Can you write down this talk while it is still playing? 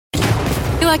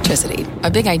Electricity,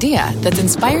 a big idea that's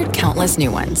inspired countless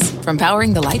new ones. From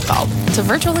powering the light bulb to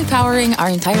virtually powering our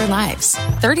entire lives.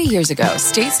 30 years ago,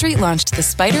 State Street launched the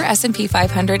Spider S&P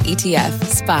 500 ETF,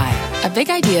 SPY. A big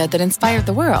idea that inspired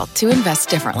the world to invest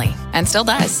differently. And still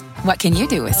does. What can you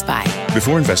do with SPY?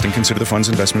 Before investing, consider the fund's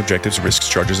investment objectives, risks,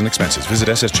 charges, and expenses. Visit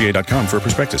ssga.com for a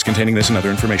prospectus containing this and other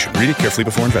information. Read it carefully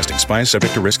before investing. SPY is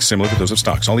subject to risks similar to those of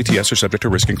stocks. All ETFs are subject to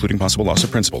risk, including possible loss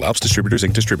of principal. Alps Distributors,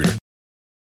 Inc. Distributor.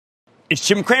 It's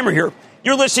Jim Cramer here.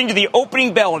 You're listening to the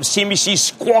opening bell of CNBC's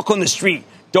Squawk on the Street.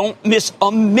 Don't miss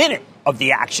a minute of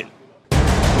the action.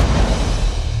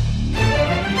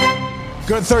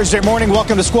 Good Thursday morning.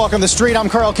 Welcome to Squawk on the Street. I'm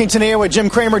Carl Quintanilla with Jim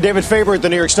Cramer, David Faber at the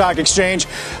New York Stock Exchange.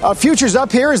 Futures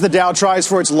up here as the Dow tries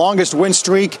for its longest win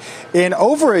streak in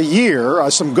over a year.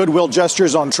 Some goodwill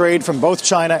gestures on trade from both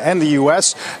China and the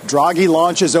U.S. Draghi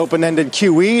launches open-ended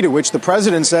QE, to which the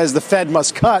president says the Fed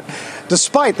must cut,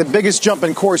 despite the biggest jump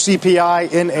in core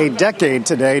CPI in a decade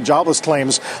today. Jobless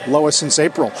claims lowest since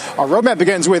April. Our roadmap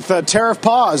begins with tariff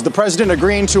pause. The president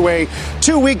agreeing to a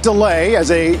 2-week delay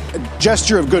as a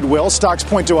gesture of goodwill. Stocks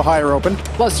point to a higher open.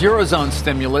 Plus Eurozone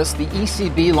stimulus, the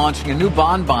ECB launching a new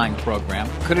bond buying program.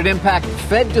 Could it impact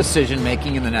Fed decision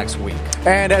making in the next week?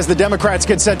 And as the Democrats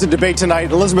get set to debate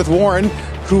tonight, Elizabeth Warren,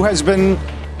 who has been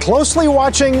closely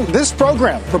watching this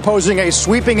program, proposing a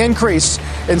sweeping increase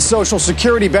in Social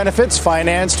Security benefits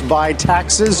financed by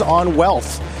taxes on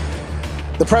wealth.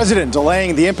 The president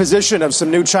delaying the imposition of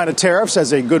some new China tariffs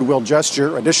as a goodwill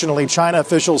gesture. Additionally, China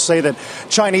officials say that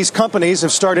Chinese companies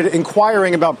have started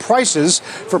inquiring about prices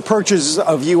for purchases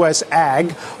of U.S.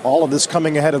 ag. All of this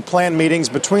coming ahead of planned meetings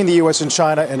between the U.S. and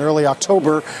China in early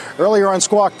October. Earlier on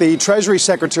Squawk, the Treasury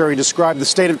Secretary described the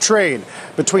state of trade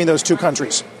between those two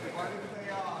countries.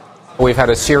 We've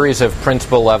had a series of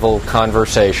principal-level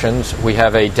conversations. We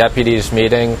have a deputies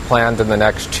meeting planned in the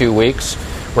next 2 weeks,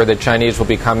 where the Chinese will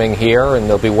be coming here and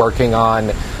they'll be working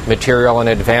on material in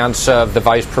advance of the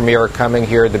vice premier coming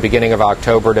here at the beginning of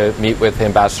October to meet with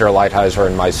Ambassador Lighthizer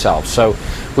and myself. So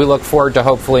we look forward to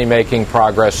hopefully making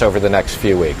progress over the next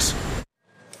few weeks.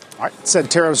 All right.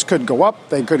 Said tariffs could go up,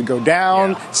 they could go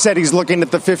down. Yeah. Said he's looking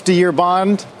at the 50-year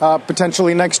bond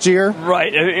potentially next year.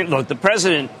 Right. I mean, look, the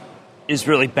president is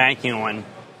really banking on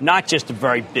not just a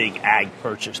very big ag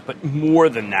purchase, but more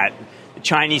than that.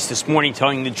 Chinese this morning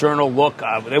telling the Journal, look,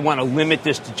 they want to limit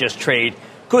this to just trade.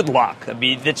 Good luck. I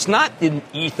mean, it's not the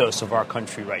ethos of our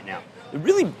country right now.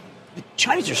 The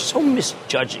Chinese are so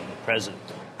misjudging the president.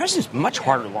 The president's much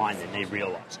harder line than they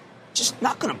realize. Just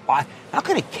not going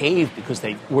to cave because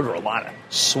they order a lot of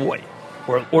soy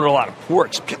or order a lot of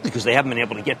pork, particularly because they haven't been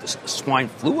able to get the swine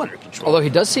flu under control. Although he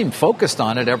does seem focused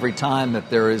on it every time that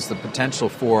there is the potential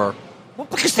for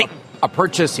a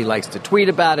purchase. He likes to tweet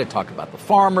about it, talk about the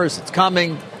farmers. It's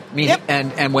coming. I mean, yep.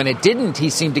 And when it didn't, he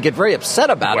seemed to get very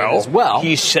upset about it as well.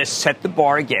 He set the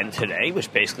bar again today,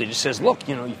 which basically just says, look,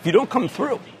 if you don't come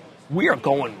through, we are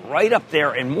going right up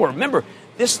there and more. Remember,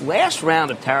 this last round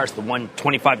of tariffs, the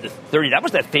 125 to 30, that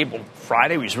was that fabled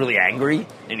Friday where he was really angry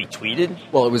and he tweeted.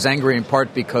 Well, it was angry in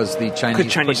part because the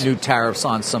Chinese put new tariffs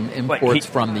on some imports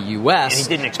from the U.S. And he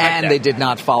didn't expect that. They did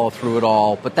not follow through at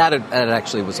all. But that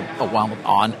actually was a one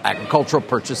on agricultural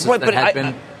purchases that had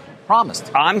been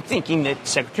promised. I'm thinking that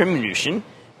Secretary Mnuchin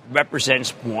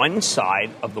represents one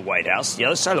side of the White House. The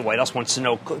other side of the White House wants to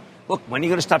know, look, when are you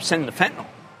going to stop sending the fentanyl?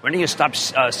 When are you going to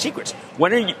stop secrets?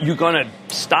 When are you going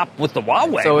to stop with the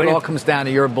Huawei? So it all comes down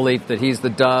to your belief that he's the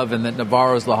dove and that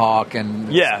Navarro's the hawk, and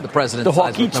the president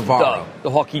sides with Navarro. The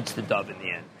hawk eats the dove in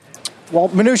the end. Well,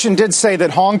 Mnuchin did say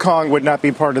that Hong Kong would not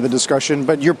be part of the discussion,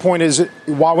 but your point is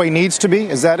Huawei needs to be?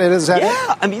 Is that it?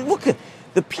 Yeah. I mean, look,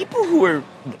 the people who are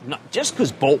just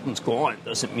because Bolton's gone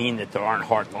doesn't mean that there aren't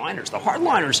hardliners. The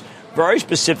hardliners very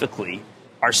specifically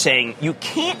are saying you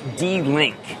can't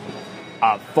de-link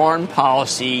foreign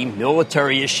policy,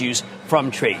 military issues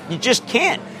from trade. You just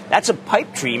can't. That's a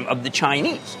pipe dream of the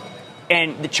Chinese.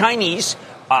 And the Chinese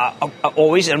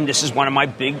always, and this is one of my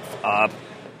big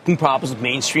problems with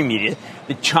mainstream media,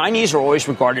 the Chinese are always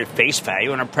regarded at face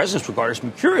value and our president's regarded as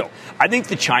mercurial. I think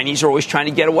the Chinese are always trying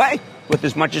to get away with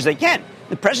as much as they can.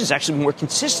 The president's actually more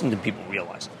consistent than people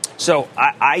realize. So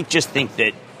I just think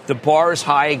that the bar is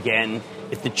high again.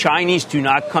 If the Chinese do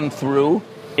not come through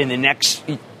in the next...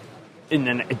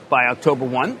 by October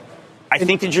 1, I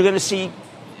think that you're going to see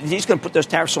he's going to put those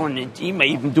tariffs on, and he may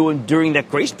even do it during that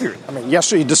grace period. I mean,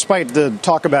 yesterday, despite the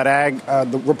talk about ag,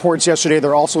 the reports yesterday,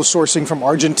 they're also sourcing from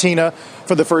Argentina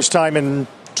for the first time in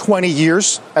 20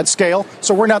 years at scale.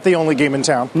 So we're not the only game in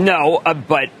town. No,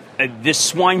 but this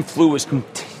swine flu is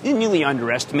continually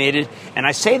underestimated. And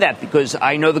I say that because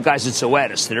I know the guys at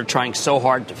Zoetis that are trying so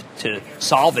hard to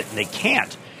solve it, and they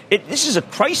can't. This is a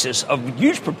crisis of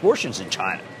huge proportions in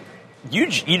China.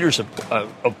 Huge eaters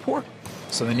of pork.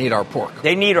 So they need our pork.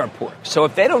 They need our pork. So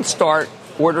if they don't start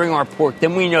ordering our pork,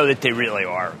 then we know that they really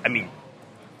are. I mean,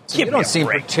 so you don't seem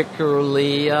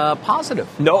particularly positive.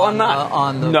 No, I'm not.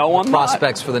 On the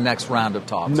prospects for the next round of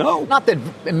talks. No. Not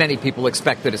that many people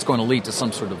expect that it's going to lead to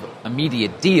some sort of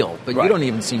immediate deal, but you don't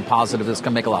even seem positive it's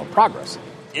going to make a lot of progress.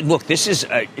 Look, this is,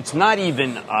 it's not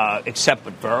even accept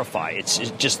but verify. It's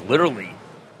just literally,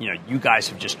 you guys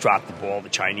have just dropped the ball, the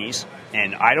Chinese.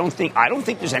 And I don't think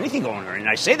there's anything going on. And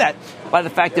I say that by the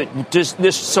fact that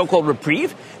this so-called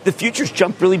reprieve, the futures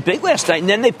jumped really big last night, and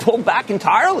then they pulled back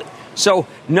entirely. So,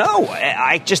 no,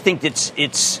 I just think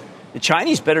it's the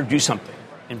Chinese better do something,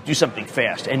 and do something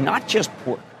fast, and not just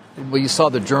pork. Well, you saw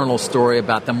the Journal story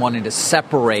about them wanting to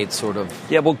separate sort of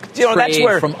trade that's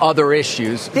where from other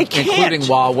issues, including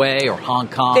Huawei or Hong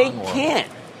Kong or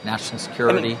national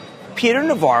security. Peter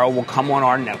Navarro will come on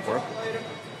our network,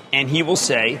 and he will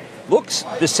say, look,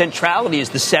 the centrality is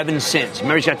the 7 sins.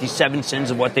 Remember, he's got these 7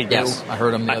 sins of what they do. Yes, I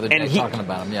heard him the other day talking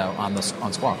about them,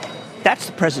 on Squawk. That's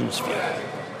the president's view.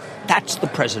 That's the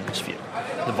president's view,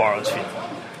 Navarro's view.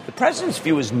 The president's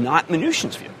view is not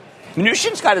Mnuchin's view.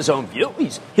 Mnuchin's got his own view.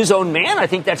 He's his own man. I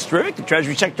think that's terrific. The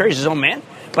Treasury Secretary is his own man.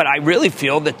 But I really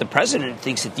feel that the president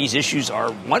thinks that these issues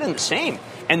are one and the same.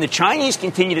 And the Chinese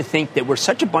continue to think that we're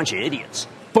such a bunch of idiots,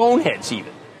 boneheads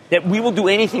even, that we will do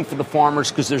anything for the farmers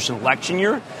because there's an election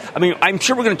year. I mean, I'm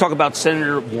sure we're going to talk about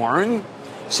Senator Warren.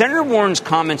 Senator Warren's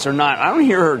comments are not, I don't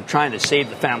hear her trying to save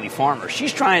the family farmer.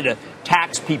 She's trying to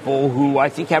tax people who I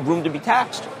think have room to be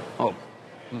taxed. Oh,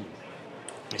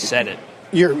 I said it.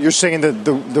 You're saying that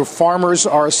the farmers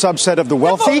are a subset of the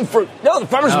wealthy? The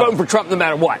farmers are voting for Trump no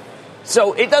matter what.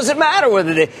 So it doesn't matter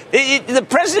whether the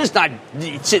president's not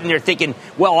sitting there thinking,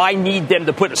 well, I need them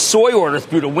to put a soy order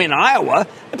through to win Iowa.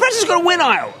 The president's going to win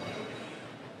Iowa.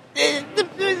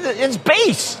 It's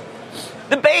base.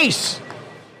 The base.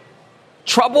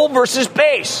 Trouble versus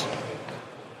base.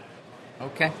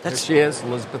 Okay. There she is,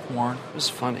 Elizabeth Warren. It was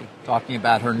funny. Talking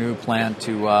about her new plan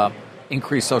to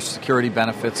increase Social Security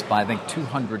benefits by, I think,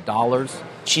 $200.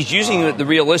 She's using the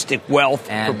realistic wealth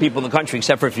for people in the country,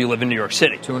 except for if you live in New York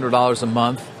City. $200 a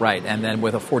month, right. And then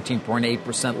with a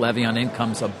 14.8% levy on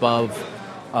incomes above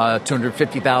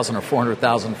 $250,000 or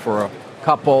 $400,000 for a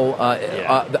couple,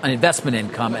 an investment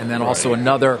income, and then also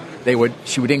another,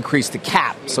 she would increase the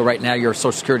cap. So right now your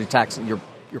Social Security tax, your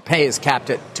pay is capped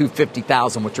at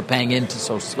 $250,000, what you're paying into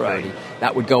Social Security. Right.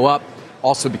 That would go up,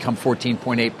 also become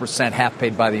 14.8%, half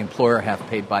paid by the employer, half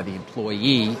paid by the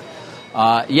employee.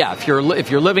 If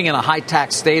you're living in a high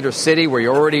tax state or city where you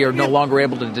already are no longer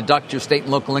able to deduct your state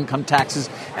and local income taxes,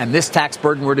 and this tax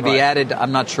burden were to be added,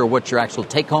 I'm not sure what your actual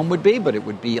take home would be, but it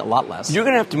would be a lot less. You're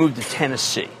going to have to move to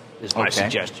Tennessee, is my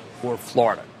suggestion, or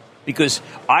Florida, because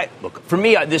for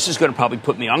me, this is going to probably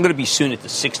put me. I'm going to be soon at the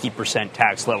 60%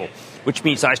 tax level, which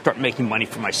means I start making money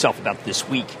for myself about this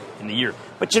week in the year.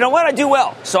 But you know what? I do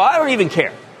well, so I don't even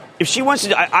care if she wants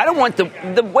to. I don't want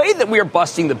the way that we are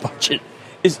busting the budget.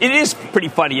 It is pretty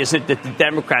funny, isn't it, that the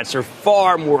Democrats are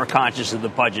far more conscious of the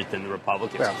budget than the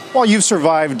Republicans. Yeah. Well, you've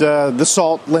survived the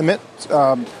SALT limit.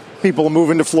 People move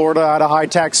into Florida out of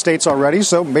high-tax states already,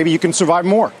 so maybe you can survive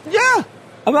more. Yeah.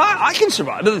 I can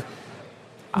survive.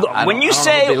 Look, when you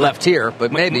say they left here,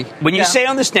 but maybe. When you say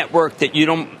on this network that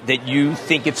you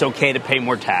think it's okay to pay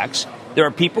more tax, there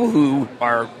are people who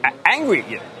are angry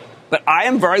at you. But I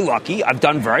am very lucky. I've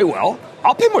done very well.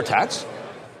 I'll pay more tax.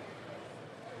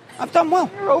 I've done well.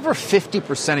 You're over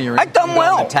 50% of your income. I've done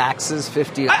well. The taxes,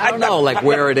 50. I don't know,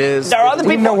 where it is. There are other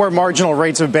people. We know where marginal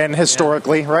rates have been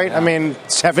historically, right? Yeah. I mean,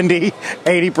 70,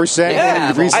 80%.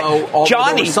 Yeah.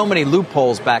 Johnny, there were so many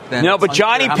loopholes back then. No, but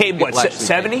Johnny paid what?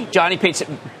 70? Johnny paid.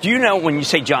 Do you know when you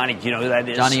say Johnny? Do you know who that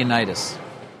is? Johnny Unitas.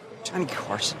 Johnny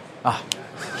Carson.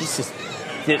 He's just.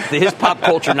 His pop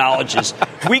culture knowledge is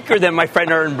weaker than my friend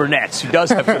Aaron Burnett's, who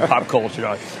does have good pop culture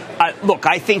knowledge. Look,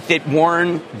 I think that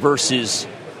Warren versus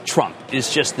Trump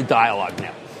is just the dialogue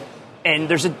now. And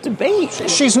there's a debate.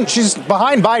 She's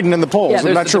behind Biden in the polls. Yeah,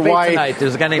 I'm not sure why. Tonight.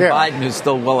 There's a guy named Biden who's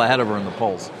still well ahead of her in the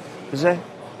polls. Is that?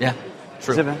 Yeah.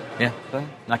 True. Is that yeah.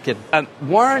 Not kidding.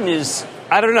 Warren is,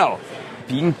 I don't know.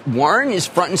 Warren is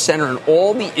front and center in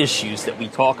all the issues that we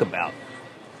talk about.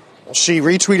 She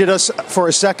retweeted us for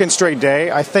a second straight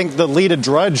day. I think the lead of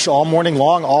Drudge all morning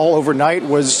long, all overnight,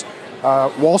 was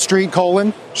Wall Street,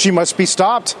 she must be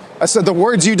stopped. I said the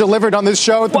words you delivered on this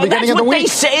show at the beginning of the week.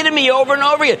 That's what they say to me over and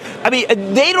over again. I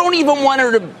mean, they don't even want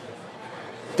her to.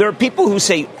 There are people who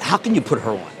say, how can you put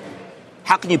her on?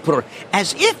 How can you put her?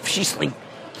 As if she's like,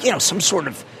 some sort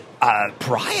of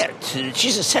pariah.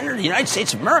 She's a senator of the United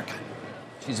States of America.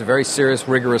 She's a very serious,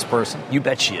 rigorous person. You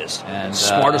bet she is. And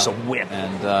smart as a whip.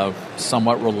 And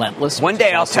somewhat relentless. One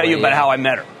day I'll tell you about how I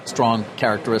met her. Strong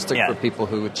characteristic for people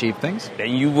who achieve things.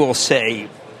 And you will say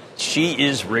she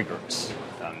is rigorous.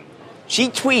 She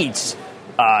tweets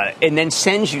and then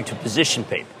sends you to position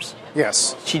papers.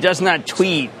 Yes. She does not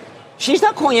tweet. She's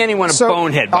not calling anyone a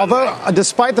bonehead. Although,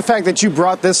 despite the fact that you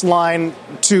brought this line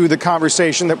to the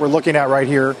conversation that we're looking at right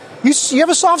here, you have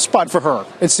a soft spot for her,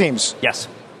 it seems. Yes.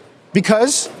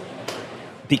 Because?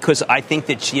 Because I think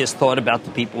that she has thought about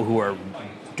the people who are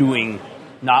doing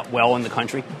not well in the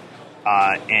country,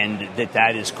 and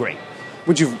that is great.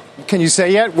 Can you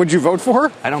say yet? Would you vote for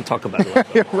her? I don't talk about who I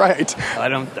vote. Right. I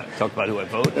don't talk about who I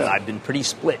vote, and I've been pretty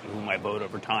split in whom I vote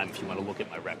over time, if you want to look at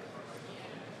my record.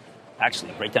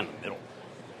 Actually, right down the middle.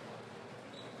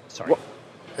 Sorry. Well,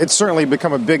 it's certainly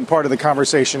become a big part of the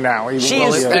conversation now. And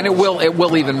it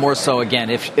will even more so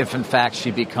again if in fact she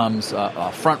becomes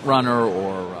a front runner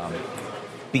or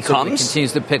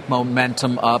continues to pick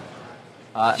momentum up.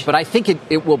 But I think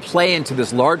it will play into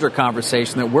this larger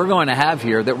conversation that we're going to have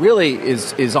here that really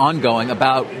is ongoing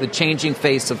about the changing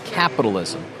face of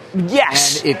capitalism.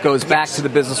 Yes. And it goes back to the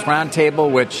Business Roundtable,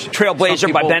 which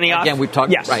Trailblazer by Benioff. Again, we've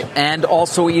talked right. And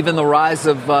also even the rise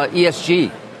of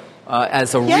ESG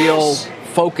as a real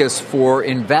focus for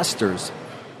investors.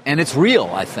 And it's real,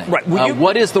 I think. Right.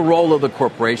 What is the role of the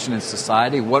corporation in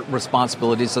society? What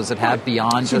responsibilities does it have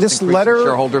beyond just this increasing letter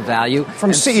shareholder value?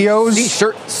 From CEOs?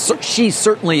 She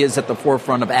certainly is at the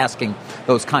forefront of asking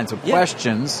those kinds of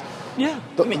questions. Yeah.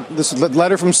 This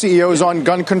letter from CEOs on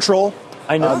gun control?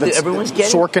 I know that everyone's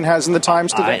getting. Sorkin has in the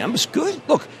Times today. It's good.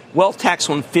 Look, wealth tax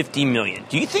on $50 million.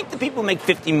 Do you think the people who make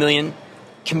 $50 million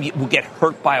will get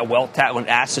hurt by a wealth tax on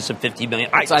assets of $50 million?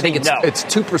 I think it's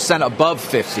 2% above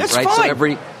 50, That's right?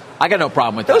 fine. So I got no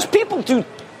problem with those that. People do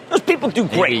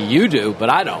great. Maybe you do, but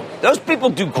I don't. Those people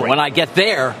do great. But when I get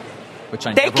there, which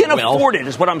I never will. They can afford it,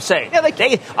 is what I'm saying. Yeah,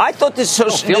 I thought this I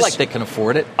don't feel like they can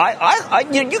afford it.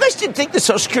 You guys didn't think the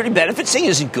Social Security benefits thing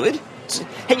isn't good?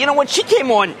 Hey, you know what? She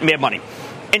came on Mad Money,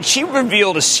 and she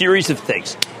revealed a series of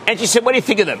things. And she said, what do you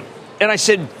think of them? And I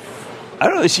said, I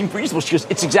don't know, they seem reasonable. She goes,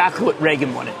 it's exactly what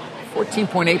Reagan wanted.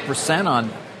 14.8%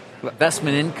 on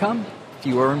investment income? If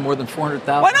you earn more than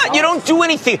 $400,000? Why not? You don't do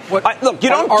anything. Look, you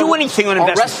don't do anything on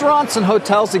investment. Are restaurants and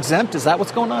hotels exempt? Is that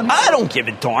what's going on here? I don't give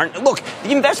a darn. Look,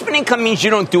 the investment income means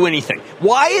you don't do anything.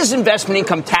 Why is investment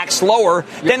income taxed lower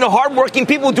than the hardworking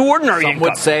people who do ordinary income? Some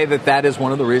would say that is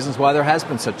one of the reasons why there has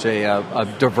been such a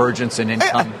divergence in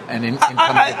income and income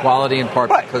inequality, in part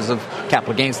because of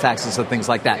capital gains taxes and things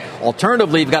like that.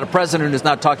 Alternatively, you've got a president who's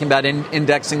not talking about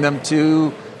indexing them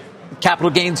to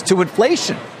capital gains to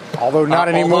inflation. Although not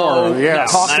anymore.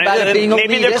 Yes. Talks about it being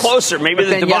maybe elitist, they're closer. Maybe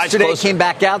the divide's yesterday closer. Came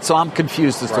back out, so I'm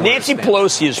confused as to Nancy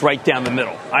Pelosi is right down the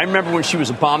middle. I remember when she was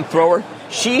a bomb thrower.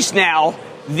 She's now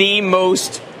the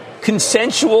most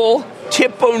consensual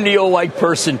Tip O'Neill-like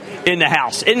person in the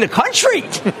House. In the country.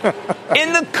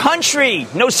 In the country.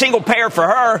 No single payer for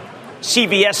her.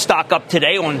 CVS stock up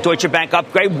today on Deutsche Bank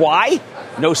upgrade. Why?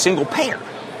 No single payer.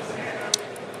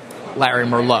 Larry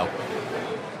Merlot.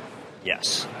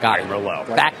 Yes. Got it. Merlot.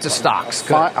 Back to stocks.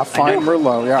 Good. A fine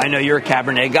Merlot, yeah. I know you're a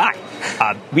Cabernet guy.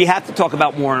 We have to talk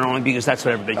about Warren only because that's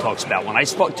what everybody talks about. When I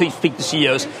speak to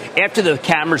CEOs, after the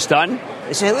camera's done,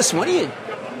 they say, hey, listen, what are you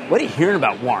hearing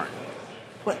about Warren?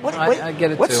 I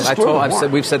get it, what's too. The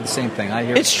story we've said the same thing. I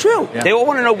hear it's true. Yeah. They all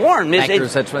want to know Warren.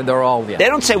 Bankers, they're all, They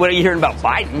don't say, what are you hearing about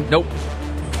Biden? Nope.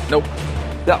 No,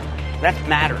 that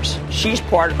matters. She's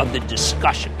part of the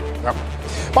discussion. Yep.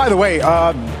 By the way,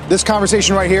 this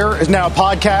conversation right here is now a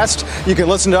podcast. You can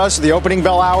listen to us at the opening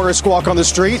bell hour of Squawk on the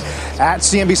Street at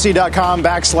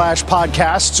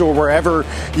cnbc.com/podcasts or wherever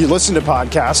you listen to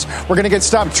podcasts. We're going to get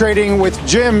Stop Trading with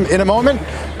Jim in a moment.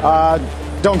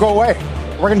 Don't go away.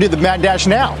 We're going to do the Mad Dash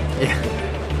now.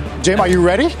 Yeah. Jim, are you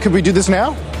ready? Could we do this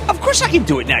now? Of course I can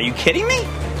do it now. You kidding me?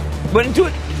 We're going to do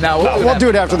it. No, we'll do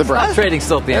it after the break. Stop Trading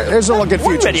still at the end. Here's a look at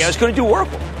futures. Ready. I was going to do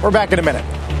Oracle. We're back in a minute.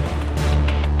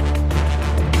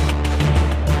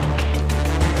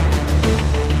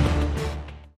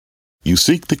 You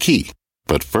seek the key,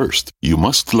 but first, you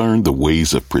must learn the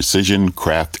ways of precision,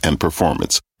 craft, and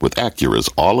performance with Acura's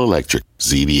all-electric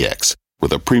ZDX.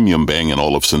 With a premium Bang &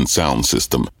 Olufsen sound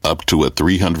system up to a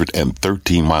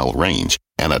 313-mile range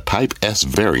and a Type S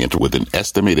variant with an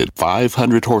estimated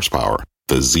 500 horsepower,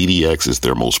 the ZDX is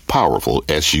their most powerful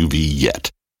SUV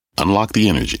yet. Unlock the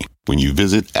energy when you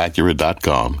visit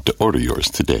Acura.com to order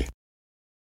yours today.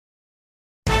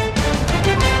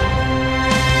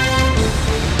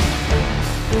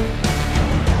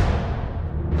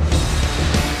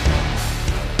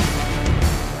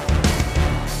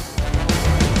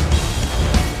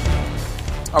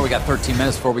 got 13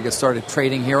 minutes before we get started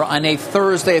trading here on a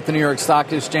Thursday at the New York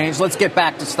Stock Exchange. Let's get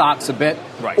back to stocks a bit.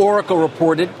 Right. Oracle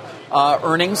reported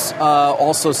earnings,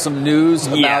 also some news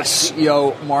about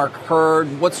CEO Mark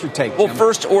Hurd. What's your take, Jim? Well,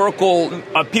 first, Oracle,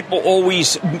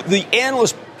 the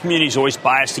analyst community is always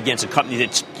biased against a company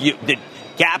that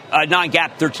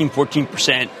non-GAAP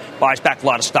 13-14%, buys back a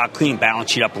lot of stock, cleaning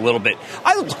balance sheet up a little bit.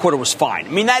 I thought the quarter was fine. I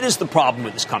mean, that is the problem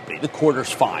with this company. The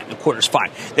quarter's fine.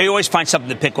 They always find something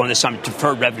to pick on. This time,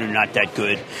 deferred revenue not that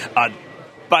good.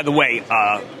 By the way,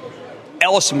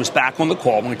 Ellison was back on the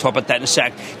call. We're going to talk about that in a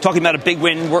sec. Talking about a big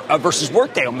win versus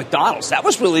Workday on McDonald's. That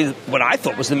was really what I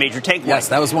thought was the major takeaway. Yes,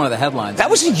 that was one of the headlines. That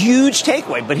was a huge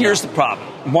takeaway, but here's the problem.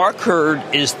 Mark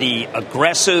Hurd is the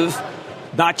aggressive,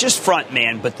 not just front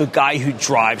man, but the guy who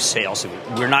drives sales.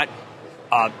 We're not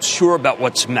sure about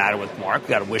what's the matter with Mark. We've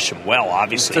got to wish him well,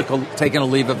 obviously. Taking a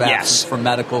leave of absence for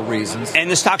medical reasons.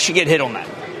 And the stock should get hit on that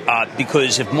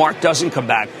because if Mark doesn't come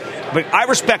back, but I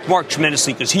respect Mark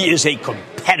tremendously because he is a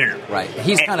competitor. Right.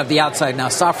 He's kind of the outside now.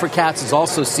 Safra Katz is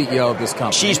also CEO of this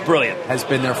company. She's brilliant. Has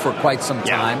been there for quite some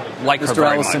time. Like Mr. her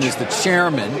very Ellison much. is the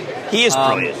chairman. He is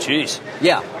brilliant. Jeez.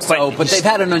 Yeah. But they've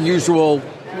had an unusual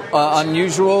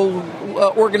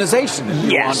organization.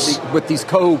 Yes. With these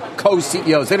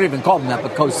co-CEOs. They don't even call them that,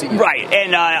 but co-CEOs. Right.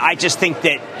 And I just think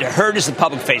that Hurd is the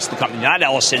public face of the company, not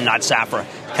Ellison, not Safra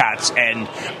Katz. And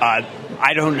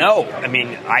I don't know. I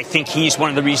mean, I think he's one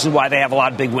of the reasons why they have a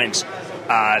lot of big wins.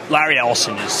 Larry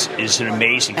Ellison is an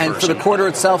amazing person. And for the quarter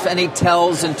itself, any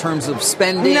tells in terms of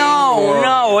spending?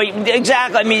 No,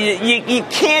 exactly. I mean, you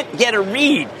can't get a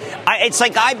read. It's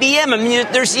like IBM. I mean,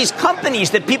 there's these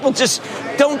companies that people just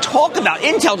don't talk about.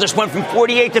 Intel just went from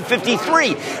 48 to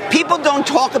 53. People don't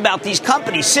talk about these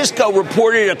companies. Cisco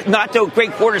reported a not so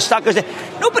great quarter. Stock goes down.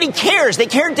 Nobody cares. They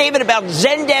care, David, about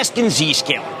Zendesk and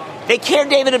Zscaler. They care,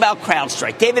 David, about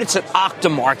CrowdStrike. David, it's an Okta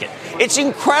market. It's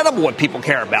incredible what people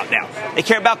care about now. They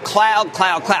care about cloud.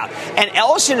 And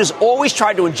Ellison has always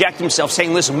tried to inject himself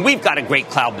saying, listen, we've got a great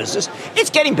cloud business.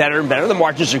 It's getting better and better. The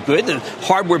margins are good. The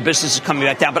hardware business is coming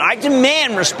back down. But I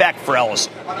demand respect for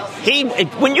Ellison.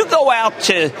 When you go out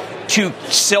to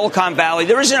Silicon Valley,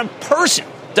 there isn't a person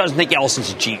that doesn't think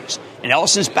Ellison's a genius. And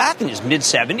Ellison's back in his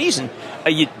mid-70s, and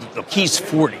look, he's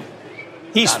 40.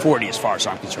 He's 40 as far as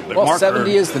I'm concerned. But Mark 70 Hurd,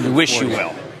 is the new we wish 40. you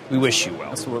well. We wish you well.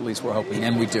 That's what at least we're hoping,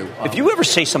 and we do. If you ever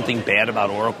say something bad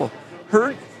about Oracle,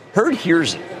 Hurd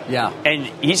hears it. Yeah. And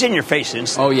he's in your face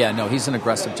instantly. Oh, yeah. No, he's an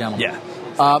aggressive gentleman. Yeah.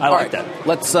 I like that.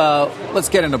 Let's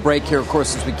get in a break here, of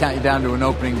course, as we count you down to an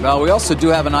opening bell. We also do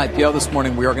have an IPO this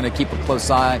morning we are going to keep a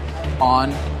close eye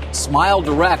on. Smile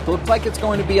Direct. Looks like it's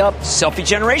going to be up. Selfie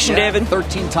generation, David.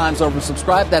 13 times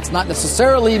oversubscribed. That's not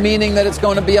necessarily meaning that it's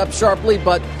going to be up sharply,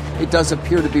 but it does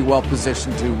appear to be well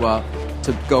positioned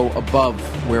to go above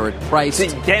where it priced.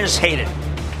 Dentists hate it.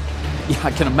 Yeah,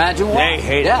 I can imagine why. They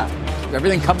hate it.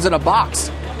 Everything comes in a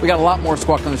box. We got a lot more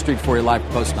Squawk on the Street for you live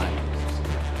post 9.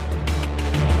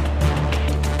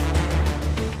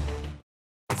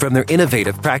 From their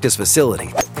innovative practice facility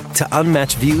to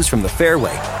unmatched views from the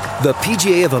fairway, the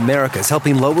PGA of America is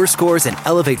helping lower scores and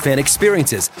elevate fan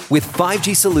experiences with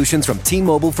 5G solutions from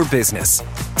T-Mobile for Business.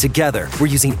 Together, we're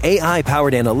using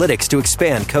AI-powered analytics to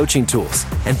expand coaching tools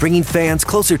and bringing fans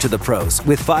closer to the pros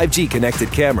with 5G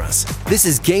connected cameras. This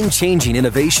is game-changing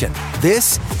innovation.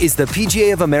 This is the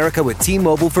PGA of America with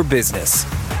T-Mobile for Business.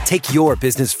 Take your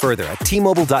business further at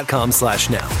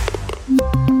T-Mobile.com/now.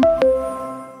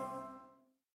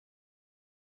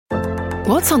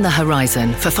 What's on the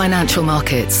horizon for financial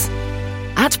markets?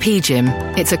 At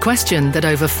PGIM, it's a question that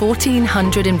over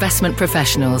 1,400 investment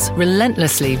professionals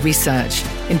relentlessly research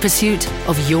in pursuit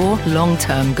of your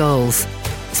long-term goals.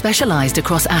 Specialized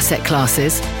across asset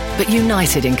classes, but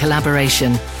united in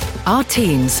collaboration, our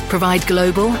teams provide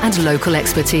global and local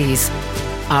expertise.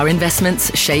 Our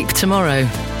investments shape tomorrow,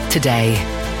 today.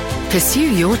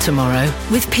 Pursue your tomorrow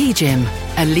with PGIM,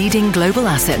 a leading global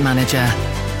asset manager.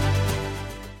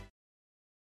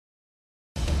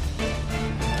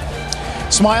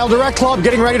 Smile Direct Club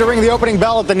getting ready to ring the opening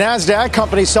bell at the NASDAQ.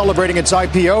 Company celebrating its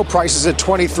IPO. Prices at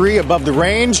 23 above the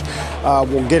range.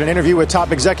 We'll get an interview with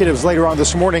top executives later on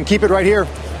this morning. Keep it right here.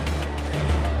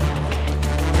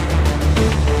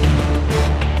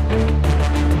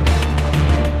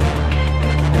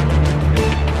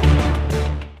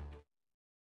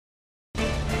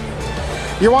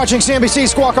 You're watching CNBC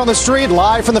Squawk on the Street,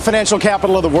 live from the financial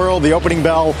capital of the world. The opening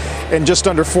bell in just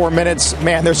under 4 minutes.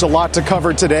 Man, there's a lot to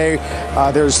cover today.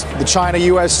 There's the China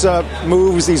U.S.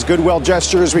 Moves, these goodwill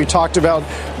gestures. We talked about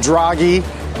Draghi,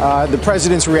 the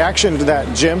president's reaction to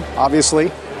that, Jim,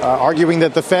 obviously. arguing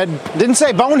that the Fed didn't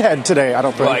say bonehead today, I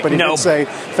don't think, right. but he did say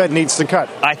Fed needs to cut.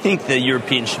 I think the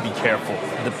Europeans should be careful.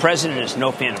 The president is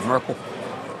no fan of Merkel.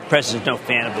 The president is no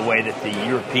fan of the way that the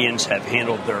Europeans have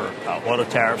handled their auto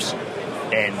tariffs,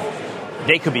 and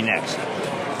they could be next.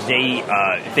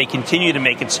 If they continue to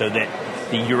make it so that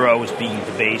the euro is being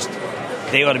debased,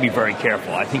 they ought to be very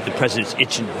careful. I think the president's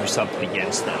itching to do something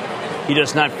against them. He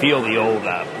does not feel the old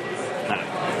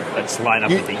let's line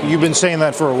up with the... You've been saying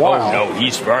that for a while. Oh, no,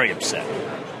 he's very upset.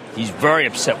 He's very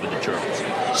upset with the Germans.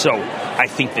 So I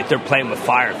think that they're playing with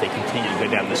fire if they continue to go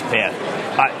down this path.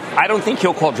 I don't think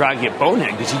he'll call Draghi a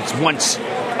bonehead because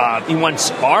he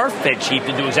wants our Fed chief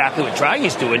to do exactly what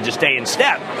Draghi's doing, to stay in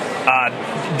step.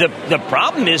 The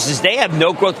problem is they have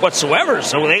no growth whatsoever,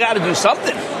 so they got to do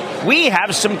something. We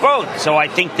have some growth. So I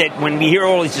think that when we hear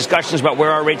all these discussions about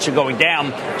where our rates are going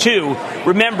down, too,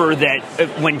 remember that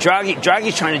when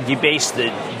Draghi's trying to debase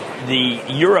the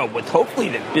euro with hopefully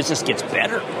that business gets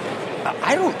better,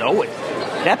 I don't know it.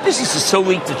 That business is so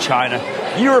linked to China.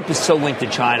 Europe is so linked to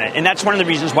China. And that's one of the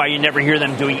reasons why you never hear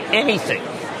them doing anything.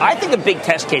 I think a big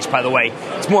test case, by the way,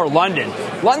 it's more London.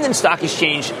 London Stock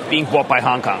Exchange being bought by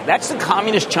Hong Kong. That's the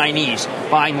communist Chinese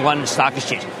buying London Stock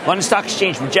Exchange. London Stock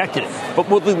Exchange rejected it. But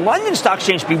will the London Stock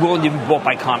Exchange be willing to be bought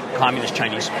by communist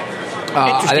Chinese?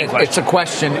 Interesting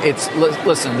question. It's a question.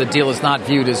 Listen, the deal is not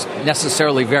viewed as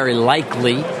necessarily very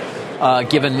likely.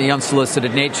 Given the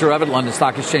unsolicited nature of it, London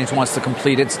Stock Exchange wants to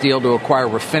complete its deal to acquire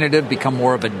Refinitiv, become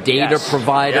more of a data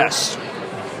provider. Yes.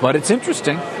 But it's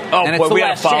interesting. Oh, and it's the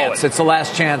last chance. It's the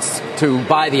last chance to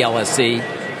buy the LSE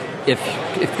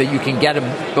if you can get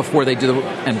them before they do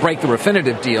and break the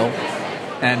Refinitiv deal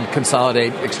and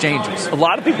consolidate exchanges. A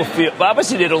lot of people feel. I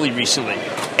was in Italy recently,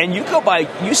 and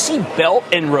you see Belt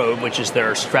and Road, which is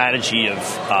their strategy of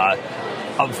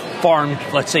foreign,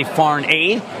 let's say, foreign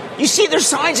aid. You see their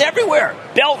signs everywhere.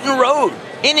 Belt and Road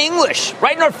in English,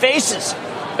 right in our faces.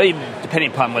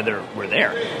 Depending upon whether we're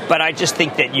there. But I just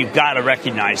think that you've got to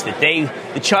recognize that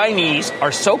the Chinese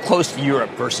are so close to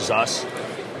Europe versus us.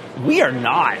 We are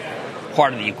not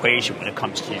part of the equation when it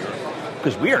comes to Europe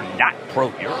because we are not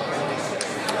pro-Europe.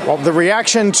 Well, the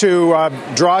reaction to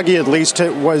Draghi, at least,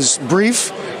 was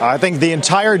brief. I think the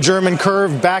entire German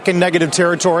curve back in negative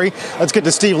territory. Let's get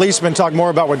to Steve Leisman, talk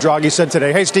more about what Draghi said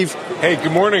today. Hey, Steve. Hey,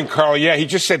 good morning, Carl. Yeah, he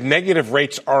just said negative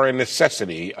rates are a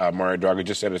necessity, Mario Draghi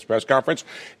just said at his press conference.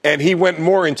 And he went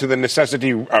more into the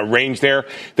necessity range there.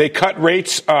 They cut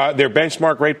rates, their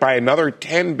benchmark rate, by another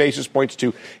 10 basis points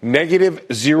to negative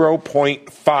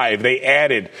 0.5. They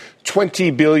added 20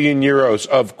 billion euros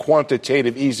of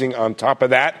quantitative easing on top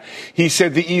of that. He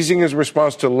said the easing is a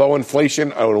response to low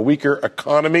inflation and a weaker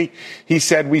economy. He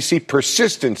said we see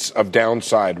persistence of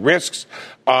downside risks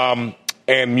and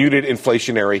muted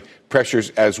inflationary pressures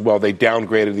as well. They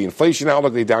downgraded the inflation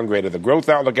outlook. They downgraded the growth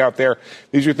outlook out there.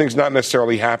 These are things not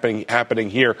necessarily happening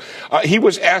here. He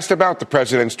was asked about the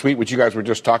president's tweet, which you guys were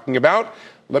just talking about.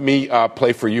 Let me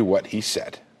play for you what he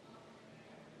said.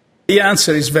 The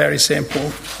answer is very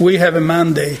simple. We have a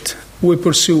mandate. We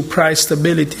pursue price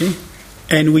stability,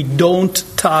 and we don't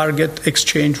target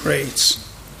exchange rates.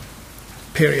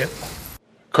 Period.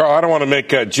 Carl, I don't want to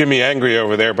make Jimmy angry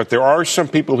over there, but there are some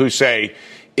people who say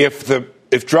if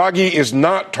Draghi is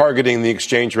not targeting the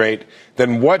exchange rate,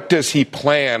 then what does he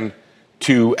plan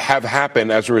to have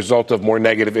happen as a result of more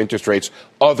negative interest rates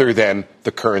other than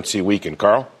the currency weaken?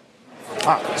 Carl?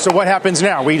 So what happens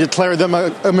now? We declare them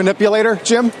a manipulator,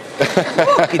 Jim?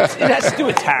 Look, it has to do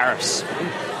with tariffs.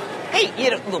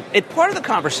 Hey, look, part of the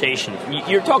conversation,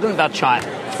 you're talking about China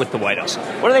with the White House.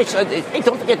 What do they say? Hey,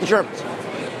 don't forget the Germans.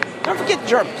 Don't forget the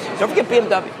Germans. Don't forget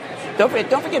BMW. Don't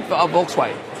forget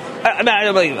Volkswagen. I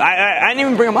didn't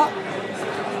even bring them up.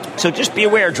 So just be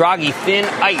aware, Draghi, thin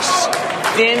ice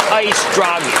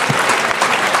Draghi.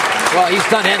 Well, he's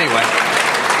done anyway.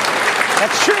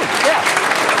 That's true, yeah.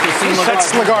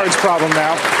 That's Lagarde's problem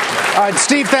now.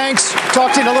 Steve, thanks.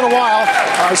 Talk to you in a little while.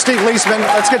 Steve Leisman,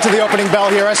 let's get to the opening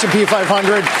bell here. S&P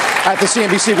 500 at the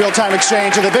CNBC Real-Time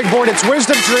Exchange. And the big board, it's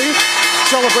Wisdom Tree,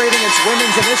 celebrating its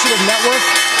Women's Initiative Network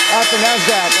at the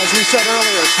NASDAQ. As we said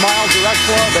earlier, Smile Direct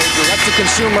Club, a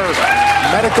direct-to-consumer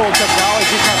medical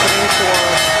technology company for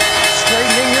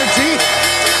straightening your teeth.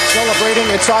 Celebrating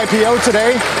its IPO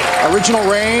today. Original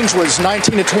range was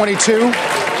 19 to 22.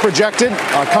 Projected,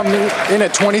 coming in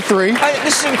at 23.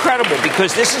 This is incredible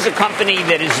because this is a company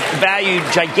that is valued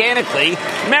gigantically.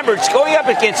 Remember, it's going up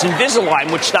against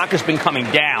Invisalign, which stock has been coming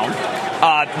down.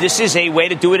 This is a way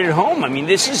to do it at home. I mean,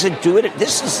 this is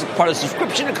part of the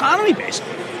subscription economy,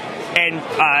 basically. And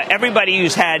everybody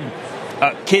who's had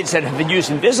kids that have been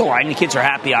using Invisalign. The kids are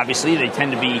happy, obviously. They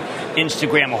tend to be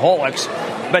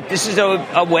Instagramaholics. But this is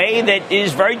a way that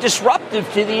is very disruptive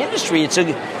to the industry.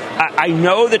 I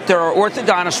know that there are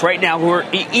orthodontists right now who are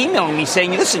emailing me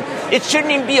saying, listen, it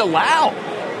shouldn't even be allowed.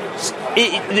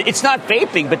 It's not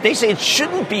vaping, but they say it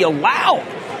shouldn't be allowed.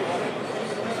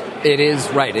 It is,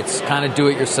 right. It's kind of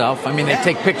do-it-yourself. I mean, they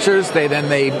take pictures, they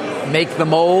make the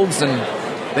molds, and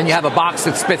then you have a box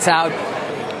that spits out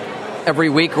every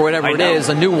week or whatever it is,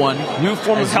 a new one. New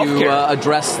form of healthcare. You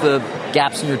address the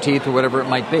gaps in your teeth or whatever it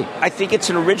might be. I think it's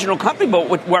an original company, but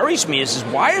what worries me is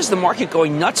why is the market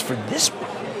going nuts for this one?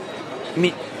 I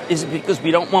mean, is it because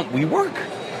we don't want WeWork?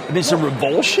 I mean, is it a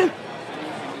revulsion?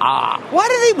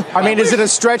 Why do they... I mean, is it a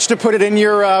stretch to put it in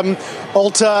your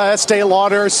Ulta, Estee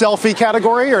Lauder selfie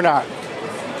category or not?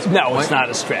 No, it's not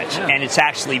a stretch. Yeah. And it's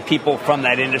actually people from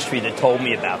that industry that told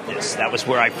me about this. That was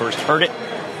where I first heard it.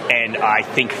 And I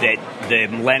think that the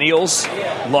millennials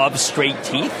love straight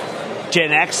teeth.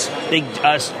 Gen X, big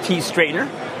teeth straightener.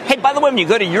 Hey, by the way, when you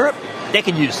go to Europe, they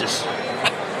can use this.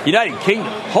 United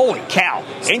Kingdom, holy cow!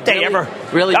 Ain't they ever?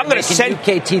 Really? I'm going to send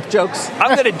UK teeth jokes.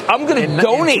 I'm going to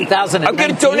donate. I'm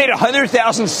going to donate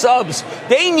 100,000 subs.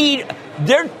 They need.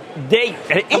 Ain't they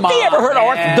ever heard of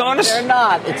orthodontists? They're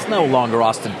not. It's no longer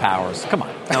Austin Powers. Come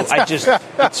on. No,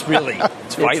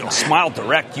 it's vital. Smile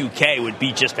Direct UK would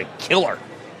be just a killer.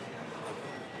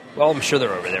 Well, I'm sure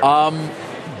they're over there.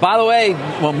 By the way,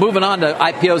 well, moving on to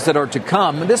IPOs that are to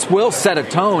come, this will set a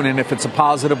tone, and if it's a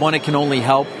positive one, it can only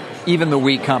help even the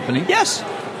weak company. Yes.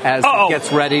 As it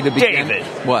gets ready to begin. David.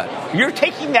 What? You're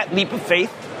taking that leap of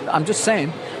faith? I'm just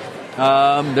saying.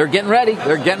 They're getting ready.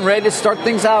 They're getting ready to start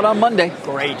things out on Monday.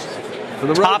 Great. For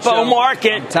the top of the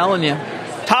market. I'm telling you.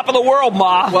 Top of the world,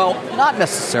 Ma. Well, not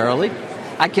necessarily.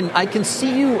 I can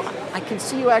see you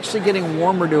actually getting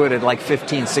warmer to it at like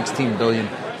 15, 16 billion.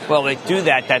 Well, they do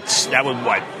that. That would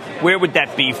what? Where would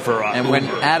that be for? And when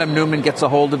Adam Newman gets a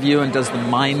hold of you and does the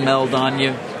mind meld on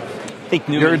you,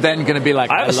 you're then going to be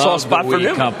like, I have a soft spot for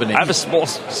Newman. Company. I have a small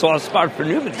soft spot for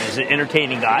Newman. He's an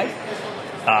entertaining guy.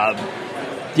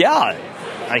 Yeah,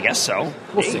 I guess so.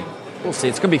 We'll see. We'll see.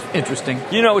 It's going to be interesting.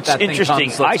 You know, it's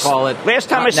interesting. Let's call it. Last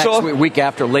time I saw week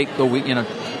after, late the week.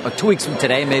 2 weeks from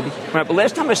today, maybe. Right, but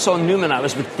last time I saw Newman, I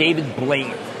was with David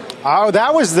Blaine. Oh,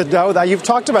 that was you've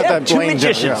talked about that Blaine.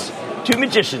 Two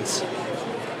magicians.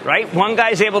 Right? One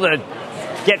guy's able to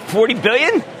get 40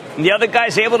 billion. And the other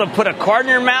guy's able to put a card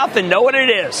in your mouth and know what it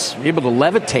is. You're able to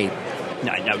levitate.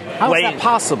 No. How is that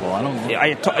possible? I don't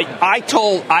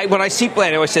know. When I see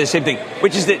Blaine, I always say the same thing,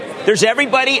 which is that there's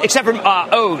everybody except for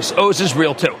Oz. Oz is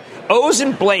real too. Oz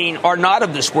and Blaine are not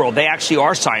of this world. They actually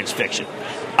are science fiction.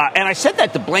 And I said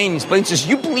that to Blaine. Blaine says,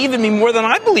 "You believe in me more than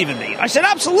I believe in me." I said,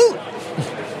 "Absolutely."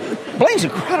 Blaine's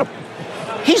incredible.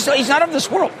 He's not of this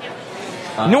world.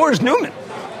 Nor is Newman.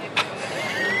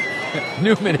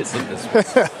 Newman isn't this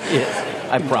one.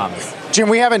 Yes, I promise. Jim,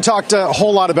 we haven't talked a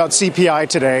whole lot about CPI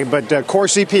today, but core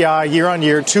CPI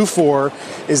year-on-year 2.4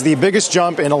 is the biggest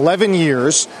jump in 11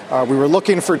 years. We were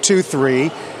looking for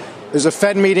 2.3. There's a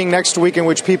Fed meeting next week in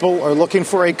which people are looking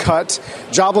for a cut.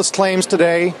 Jobless claims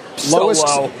today,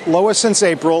 lowest since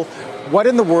April. What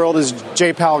in the world is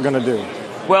Jay Powell going to do?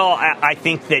 Well, I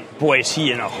think that, boy, is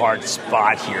he in a hard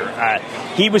spot here.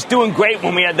 He was doing great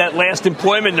when we had that last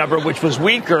employment number, which was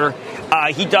weaker.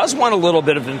 He does want a little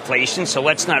bit of inflation, so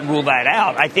let's not rule that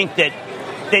out. I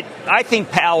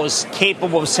think Powell is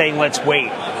capable of saying, let's wait,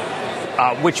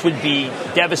 which would be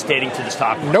devastating to the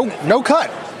stock market. No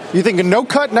cut. You think a no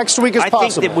cut next week is possible? I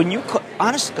think that when you,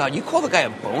 honest to God, you call the guy a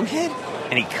bonehead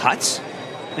and he cuts?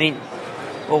 I mean,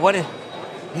 well,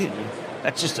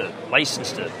 that's just a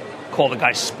license to call the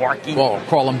guy Sparky. Well,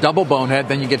 call him double bonehead,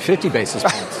 then you get 50 basis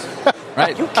points.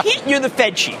 Right? You can't. You're the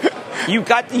Fed chief. You've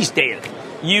got these data.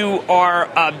 You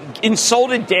are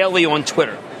insulted daily on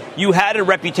Twitter. You had a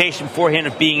reputation beforehand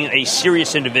of being a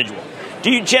serious individual.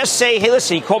 Do you just say, hey,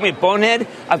 listen, he called me a bonehead.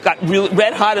 I've got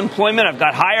red-hot employment. I've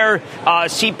got higher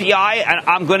CPI, and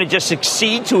I'm going to just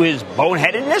succeed to his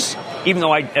boneheadedness, even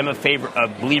though I am a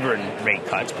believer in rate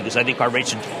cuts, because I think our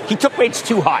rates he took rates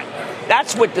too high.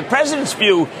 That's what the president's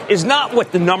view is, not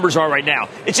what the numbers are right now.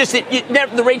 It's just that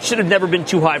the rate should have never been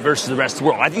too high versus the rest of the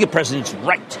world. I think the president's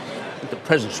right. I think the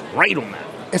president's right on that.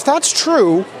 If that's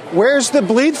true, where's the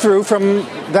bleed through from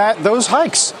those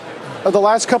hikes of the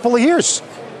last couple of years?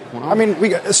 I mean,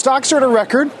 stocks are at a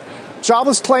record.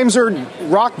 Jobless claims are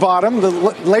rock bottom. The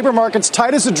labor market's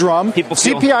tight as a drum.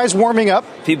 CPI is warming up.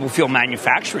 People feel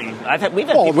manufacturing. We've had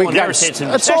people never say it's in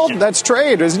recession. That's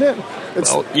trade, isn't it?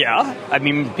 Yeah. I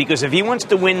mean, because if he wants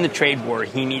to win the trade war,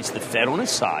 he needs the Fed on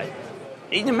his side.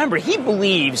 Remember, he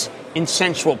believes in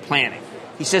central planning.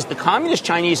 He says the communist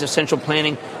Chinese have central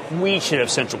planning. We should have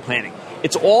central planning.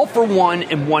 It's all for one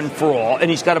and one for all.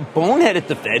 And he's got a bonehead at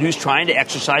the Fed who's trying to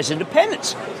exercise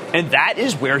independence. And that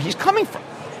is where he's coming from,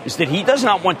 is that he does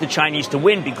not want the Chinese to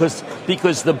win because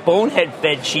the bonehead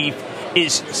Fed chief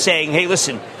is saying, hey,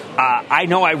 listen, I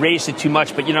know I raised it too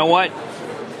much, but you know what?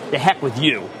 The heck with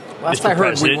you. Last I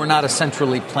heard, we were not a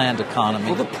centrally planned economy.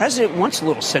 Well, the president wants a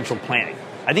little central planning.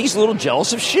 I think he's a little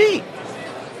jealous of Xi.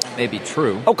 Maybe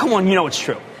true. Oh, come on, you know it's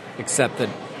true. Except that,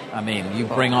 I mean, you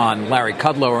bring on Larry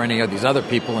Kudlow or any of these other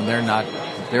people, and they're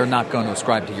not going to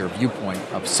ascribe to your viewpoint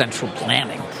of central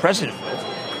planning. President.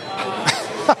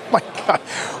 Oh my God.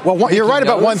 Well, you're right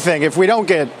about one thing. If we don't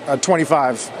get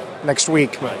 25 next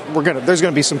week, there's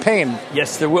going to be some pain.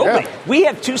 Yes, there will be. We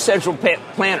have two central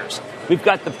planners. We've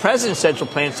got the president's central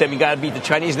plan saying we got to beat the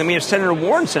Chinese, and then we have Senator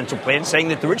Warren's central plan saying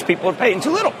that the rich people are paying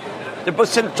too little. They're both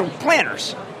central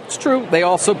planners. It's true. They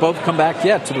also both come back,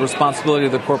 to the responsibility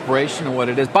of the corporation and what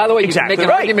it is. By the way, you can make an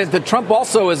argument that Trump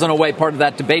also is, in a way, part of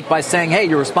that debate by saying, hey,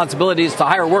 your responsibility is to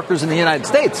hire workers in the United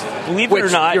States. Believe it or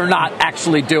not, you're not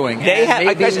actually doing.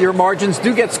 Maybe your margins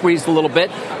do get squeezed a little bit,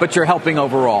 but you're helping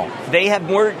overall. They have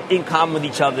more in common with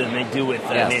each other than they do with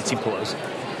Nancy Pelosi.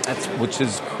 Which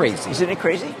is crazy. Isn't it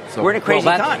crazy? We're in a crazy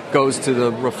time. That goes to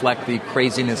reflect the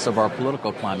craziness of our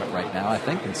political climate right now, I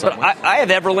think, in some ways. I have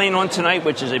Everlane on tonight,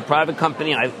 which is a private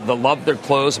company. I love their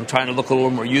clothes. I'm trying to look a little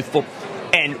more youthful.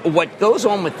 And what goes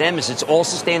on with them is it's all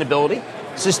sustainability.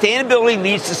 Sustainability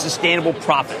leads to sustainable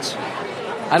profits.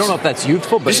 I don't know if that's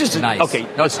youthful, but it's nice. Okay.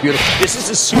 No, it's beautiful. This is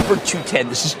a super 210.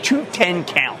 This is 210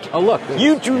 count. Oh, look.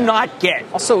 You do not get.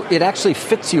 Also, it actually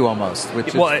fits you almost, which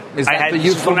is that the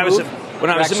youthful move? When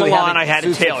I was in Milan, I had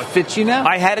it tailored. Fits you now?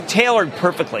 I had it tailored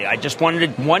perfectly. I just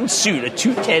wanted one suit, a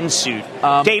 210 suit.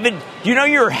 David, do you know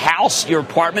your house, your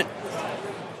apartment?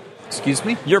 Excuse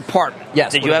me? Your apartment.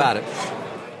 Yes, what about it?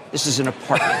 This is an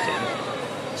apartment, David.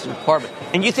 It's an apartment.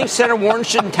 And you think Senator Warren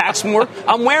shouldn't tax more?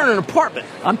 I'm wearing an apartment.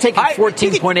 I'm taking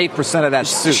 14.8% of that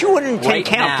suit. 210 count,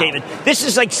 now. David. This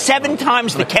is like 7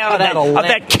 times the count of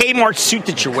that Kmart suit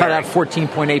that you're wearing. Cut out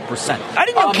 14.8%. I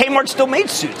didn't know Kmart still made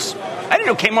suits. I didn't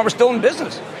know Kmart was still in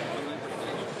business.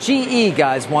 GE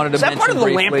guys wanted to mention. Is that part of the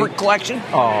briefly, Lampert collection?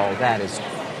 Oh,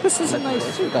 this is a nice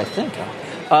suit, I think.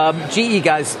 GE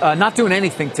guys not doing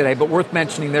anything today, but worth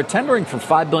mentioning. They're tendering for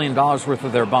 $5 billion worth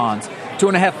of their bonds.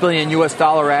 $2.5 billion U.S.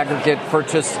 dollar aggregate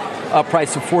purchase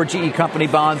price of 4 GE company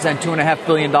bonds, and $2.5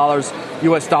 billion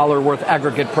U.S. dollar worth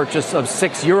aggregate purchase of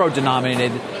 6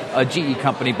 euro-denominated GE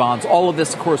company bonds. All of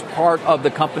this, of course, part of the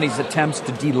company's attempts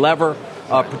to delever,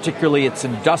 particularly its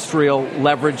industrial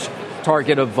leverage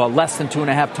target of less than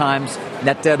 2.5 times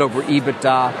net debt over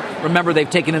EBITDA. Remember, they've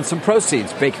taken in some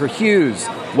proceeds. Baker Hughes,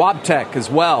 Wabtec as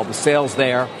well, the sales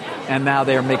there, and now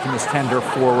they are making this tender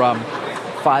for up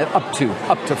to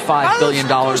 $5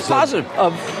 billion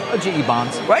of GE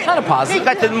bonds. Right, kind of positive.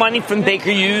 They got the money from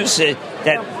Baker Hughes they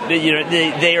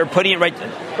are putting it right.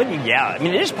 Yeah, I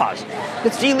mean it is positive.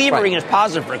 Delevering is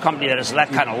positive for a company that has that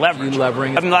kind of leverage.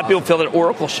 Delevering. I mean, a lot of people feel that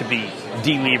Oracle should be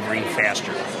delevering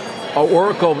faster.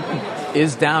 Oracle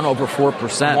is down over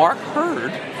 4%. Mark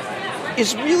Hurd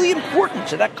is really important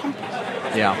to that company.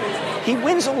 Yeah, he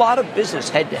wins a lot of business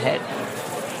head to head.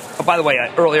 Oh, by the way,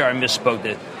 earlier I misspoke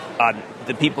that.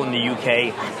 The people in the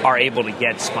UK are able to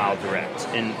get Smile Direct,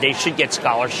 and they should get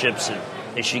scholarships and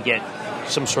they should get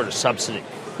some sort of subsidy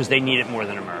because they need it more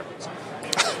than Americans.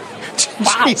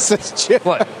 Wow. Jesus, Jim.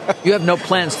 What? You have no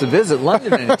plans to visit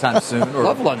London anytime soon? I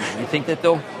love London. You think that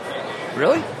they'll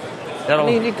really? I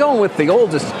mean, you're going with the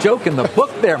oldest joke in the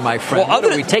book there, my friend. Well,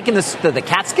 are we taking this to the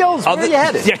Catskills? Where are you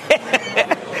headed?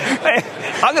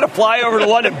 I'm going to fly over to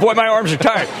London. Boy, my arms are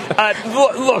tired.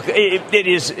 Look, it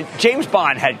is. James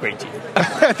Bond had great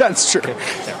teeth. That's true.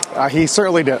 He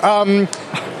certainly did.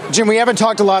 Jim, we haven't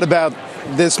talked a lot about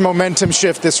this momentum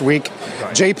shift this week.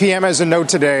 Right. JPM has a note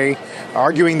today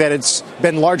arguing that it's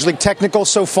been largely technical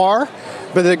so far,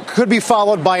 but it could be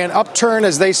followed by an upturn,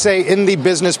 as they say, in the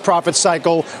business profit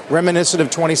cycle reminiscent of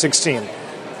 2016.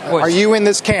 Are you in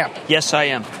this camp? Yes, I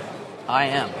am.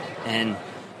 And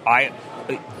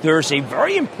there's a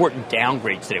very important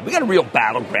downgrade today. We got a real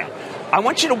battleground. I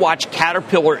want you to watch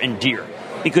Caterpillar and Deere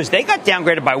because they got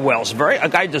downgraded by Wells. A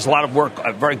guy who does a lot of work,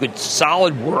 very good,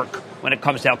 solid work when it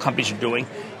comes to how companies are doing.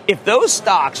 If those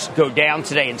stocks go down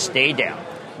today and stay down,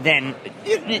 then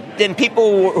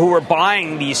people who are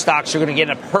buying these stocks are going to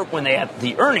get hurt when they have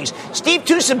the earnings. Steve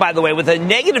Tusa, by the way, with a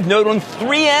negative note on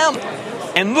 3M.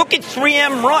 And look at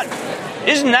 3M run.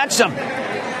 Isn't that something?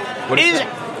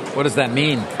 What does that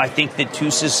mean? I think that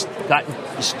Tusa's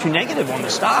is too negative on the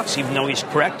stocks, even though he's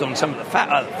correct on some of the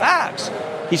facts.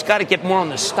 He's got to get more on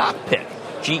the stock pick.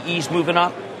 GE's moving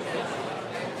up.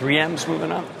 3M's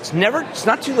moving up. It's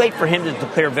not too late for him to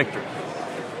declare victory.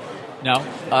 No.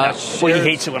 Well, he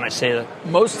hates it when I say that.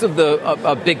 Most of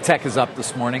the big tech is up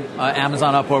this morning.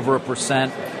 Amazon up over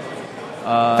 1%.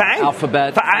 Fang?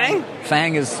 Alphabet. Fang?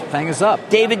 Fang is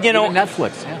up. David, Even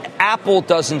Netflix. Yeah. Apple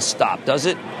doesn't stop, does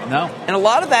it? No. And a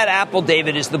lot of that Apple,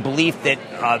 David, is the belief that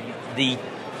the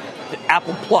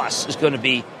Apple Plus is going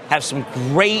to have some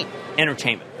great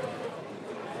entertainment.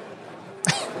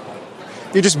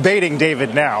 You're just baiting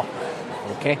David now.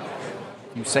 Okay.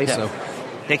 You say so.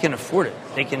 They can afford it.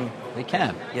 They can.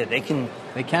 Yeah, they can.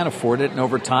 They can afford it, and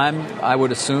over time, I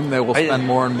would assume they will spend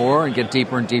more and more and get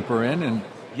deeper and deeper in, and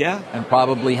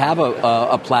probably have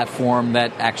a platform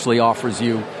that actually offers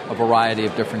you a variety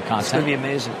of different content. It's going to be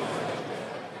amazing.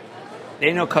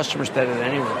 They know customers better than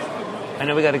anyone. I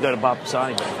know we got to go to Bob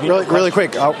Pisani. Really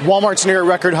quick, Walmart's near a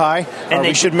record high. And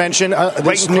we should mention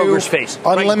this new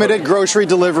unlimited grocery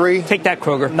delivery. Take that,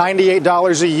 Kroger.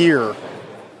 $98 a year.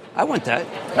 I want that.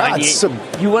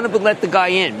 You want to let the guy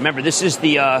in. Remember, this is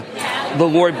the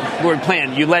Lord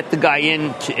plan. You let the guy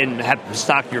in and have to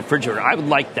stock your refrigerator. I would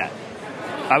like that.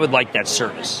 I would like that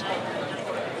service.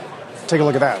 Take a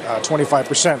look at that.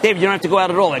 25%. David, you don't have to go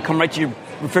out at all. They come right to your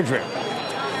refrigerator.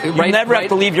 You never have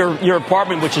to leave your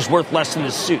apartment, which is worth less than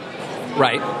this suit.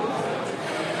 Right.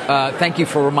 Thank you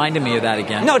for reminding me of that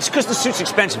again. No, it's because the suit's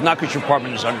expensive, not because your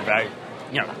apartment is undervalued.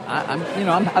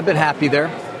 I've been happy there.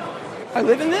 I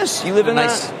live in this. You live in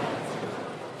that.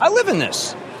 I live in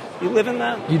this. You live in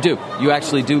that? You do. You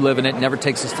actually do live in it. Never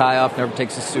takes his tie off, never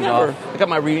takes his suit off. I got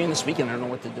my reading this weekend. I don't know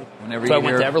what to do. I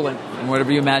went to Everland.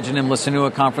 Whenever you imagine him listening to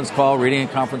a conference call, reading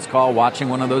a conference call, watching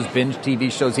one of those binge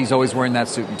TV shows, he's always wearing that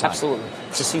suit and tie. Absolutely.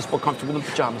 Just he's more comfortable in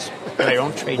pajamas. They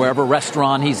don't trade. Wherever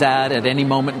restaurant he's at any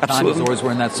moment in time, he's always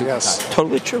wearing that suit and tie.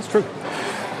 Totally true. It's true.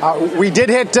 We did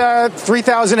hit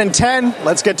 3,010.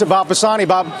 Let's get to Bob Pisani.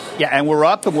 Bob. Yeah, and we're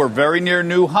up and we're very near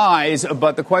new highs.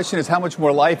 But the question is how much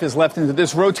more life is left into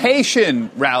this rotation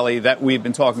rally that we've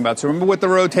been talking about. So remember what the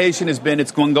rotation has been.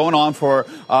 It's going on for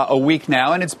a week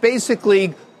now. And it's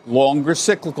basically longer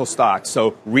cyclical stocks.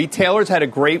 So retailers had a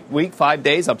great week, 5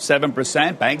 days, up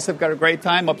 7%. Banks have got a great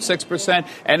time, up 6%.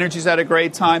 Energy's had a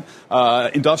great time.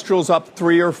 Industrials up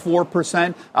 3 or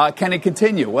 4%. Can it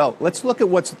continue? Well, let's look at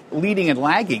what's leading and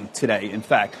lagging today, in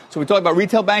fact. So we talk about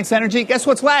retail, banks, energy. Guess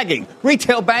what's lagging?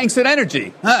 Retail, banks, and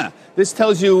energy. This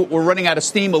tells you we're running out of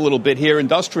steam a little bit here.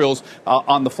 Industrials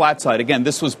on the flat side. Again,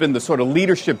 this has been the sort of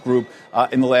leadership group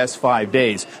in the last 5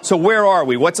 days. So where are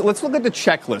we? Let's look at the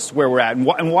checklist where we're at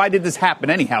and why did this happen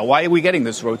anyhow? Why are we getting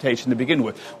this rotation to begin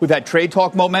with? We've had trade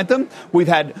talk momentum. We've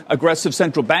had aggressive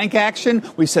central bank action.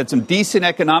 We've had some decent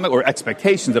economic or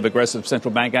expectations of aggressive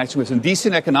central bank action with some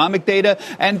decent economic data.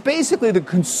 And basically the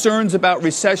concerns about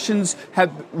recessions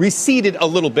have receded a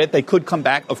little bit. They could come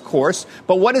back, of course.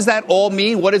 But what does that all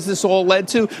mean? What has this all led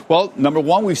to? Well, number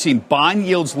one, we've seen bond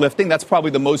yields lifting. That's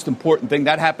probably the most important thing.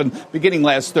 That happened beginning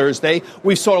last Thursday.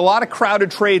 We saw a lot of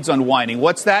crowded trades unwinding.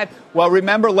 What's that? Well,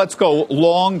 remember, let's go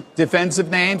long defensive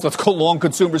names. Let's go long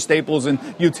consumer staples and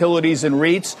utilities and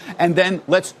REITs. And then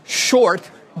let's short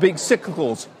big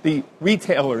cyclicals, the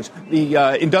retailers, the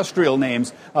industrial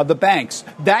names, the banks.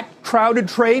 That crowded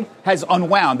trade has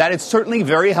unwound. That is certainly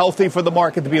very healthy for the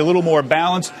market to be a little more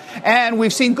balanced. And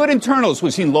we've seen good internals.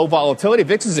 We've seen low volatility.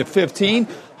 VIX is at 15.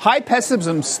 High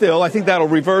pessimism still. I think that'll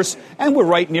reverse. And we're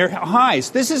right near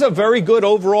highs. This is a very good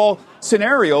overall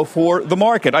scenario for the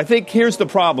market. I think here's the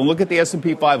problem. Look at the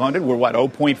S&P 500. We're,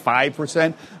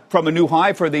 0.5% from a new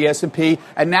high for the S&P.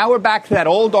 And now we're back to that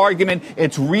old argument.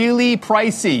 It's really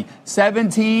pricey.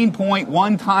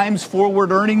 17.1 times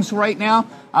forward earnings right now.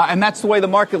 And that's the way the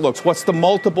market looks. What's the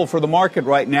multiple for the market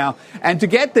right now? And to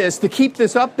get this, to keep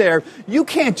this up there, you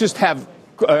can't just have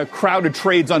crowded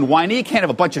trades unwinding. You can't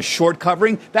have a bunch of short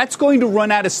covering. That's going to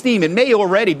run out of steam. It may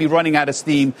already be running out of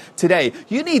steam today.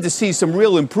 You need to see some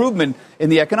real improvement in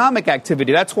the economic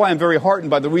activity. That's why I'm very heartened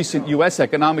by the recent U.S.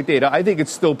 economic data. I think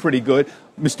it's still pretty good.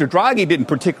 Mr. Draghi didn't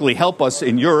particularly help us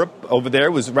in Europe. Over there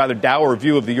it was a rather dour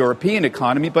view of the European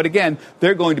economy. But again,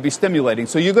 they're going to be stimulating.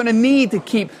 So you're going to need to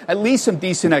keep at least some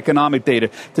decent economic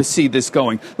data to see this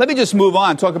going. Let me just move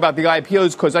on, talk about the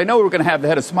IPOs, because I know we're going to have the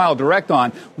head of Smile Direct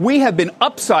on. We have been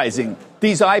upsizing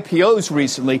these IPOs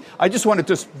recently. I just want to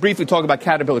just briefly talk about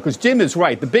Caterpillar, because Jim is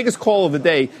right. The biggest call of the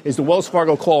day is the Wells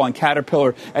Fargo call on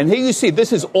Caterpillar. And here you see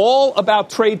this is all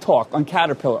about trade talk on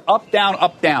Caterpillar. Up,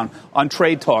 down on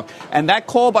trade talk. And that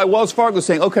call by Wells Fargo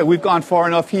saying, okay, we've gone far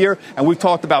enough here, and we've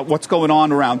talked about what's going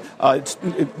on around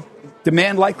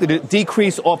Demand likely to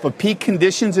decrease off of peak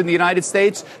conditions in the United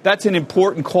States. That's an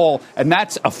important call, and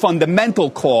that's a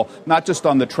fundamental call, not just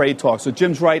on the trade talk. So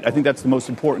Jim's right. I think that's the most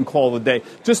important call of the day.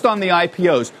 Just on the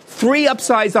IPOs. 3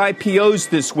 upsize IPOs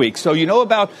this week. So you know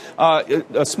about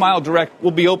Smile Direct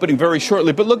will be opening very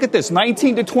shortly. But look at this,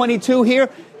 19 to 22 here.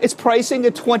 It's pricing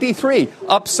at 23,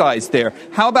 upsized there.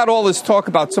 How about all this talk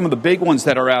about some of the big ones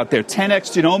that are out there?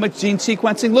 10x genomics, gene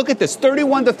sequencing. Look at this,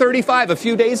 31 to 35 a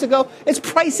few days ago. It's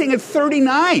pricing at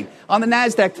 39 on the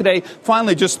NASDAQ today.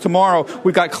 Finally, just tomorrow,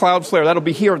 we've got Cloudflare. That'll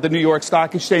be here at the New York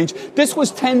Stock Exchange. This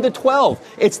was 10 to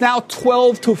 12. It's now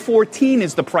 12 to 14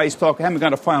 is the price talk. I haven't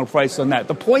got a final price on that.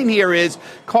 The point here is,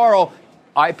 Carl,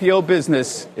 IPO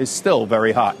business is still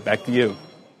very hot. Back to you.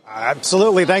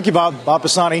 Absolutely. Thank you, Bob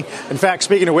Pisani. In fact,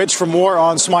 speaking of which, for more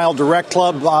on Smile Direct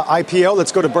Club IPO,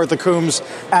 let's go to Bertha Coombs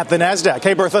at the NASDAQ.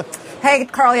 Hey, Bertha. Hey,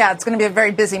 Carl, yeah, it's going to be a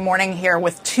very busy morning here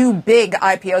with 2 big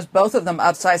IPOs, both of them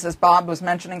upsized, as Bob was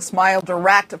mentioning. Smile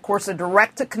Direct, of course, a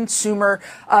direct-to-consumer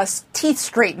teeth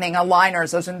straightening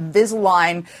aligners. Those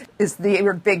Invisalign is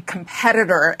the big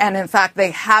competitor, and in fact,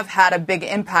 they have had a big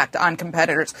impact on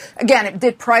competitors. Again, it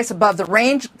did price above the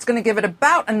range. It's going to give it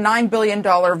about a $9 billion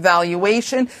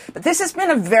valuation. But this has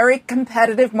been a very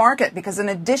competitive market because in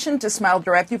addition to Smile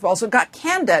Direct, you've also got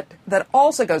Candid that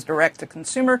also goes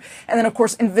direct-to-consumer, and then, of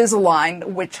course,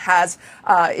 Invisalign, which has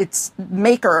its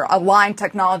maker, Align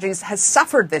Technologies, has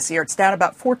suffered this year. It's down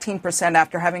about 14%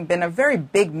 after having been a very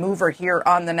big mover here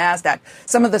on the NASDAQ.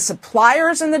 Some of the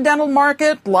suppliers in the dental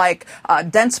market, like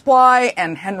Dentsply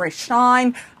and Henry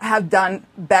Schein, have done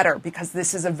better because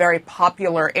this is a very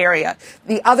popular area.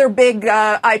 The other big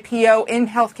IPO in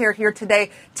healthcare here today,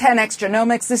 10x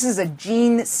Genomics. This is a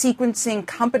gene sequencing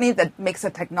company that makes a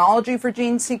technology for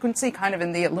gene sequencing, kind of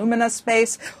in the Illumina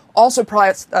space. Also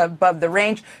priced above the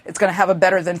range. It's going to have a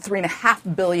better than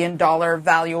 $3.5 billion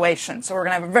valuation. So we're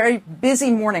going to have a very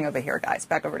busy morning over here, guys.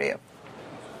 Back over to you.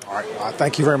 All right.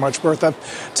 Thank you very much, Bertha.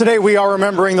 Today, we are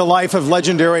remembering the life of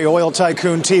legendary oil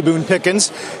tycoon T. Boone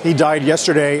Pickens. He died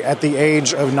yesterday at the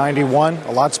age of 91.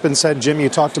 A lot's been said. Jim, you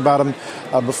talked about him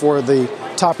before the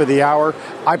top of the hour.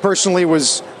 I personally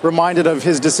was reminded of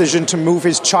his decision to move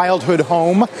his childhood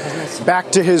home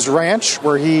back to his ranch,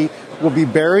 where he will be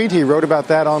buried. He wrote about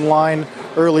that online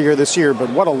earlier this year, but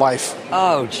what a life.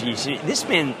 Oh, geez. This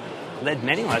man led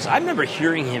many lives. I remember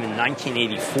hearing him in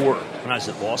 1984 when I was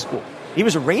at law school. He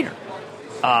was a raider.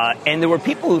 And there were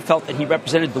people who felt that he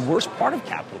represented the worst part of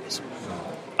capitalism.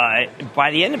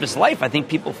 By the end of his life, I think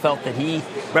people felt that he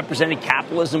represented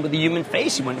capitalism with a human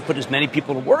face. He wanted to put as many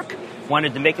people to work,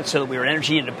 wanted to make it so that we were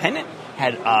energy independent,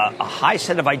 had a high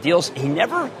set of ideals. He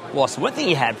never lost. One thing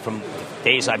he had from the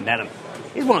days I met him,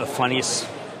 he's one of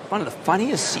the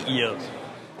funniest CEOs.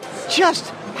 Just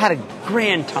had a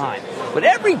grand time.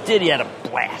 Whatever he did, he had a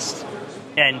blast.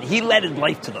 And he led his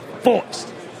life to the fullest.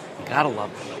 You gotta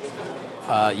love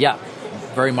him. Yeah,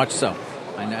 very much so.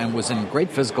 And was in great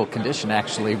physical condition,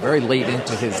 actually, very late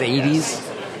into his 80s.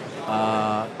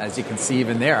 As you can see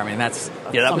even there. I mean, that's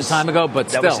some time ago, but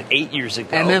that still. Was 8 years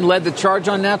ago. And then led the charge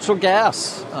on natural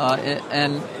gas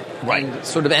and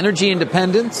sort of energy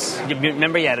independence.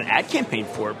 Remember, he had an ad campaign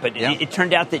for it, but it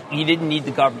turned out that he didn't need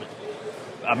the government.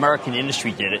 American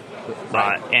industry did it.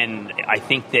 And I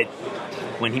think that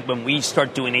when we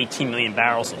start doing 18 million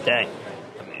barrels a day,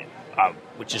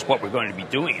 which is what we're going to be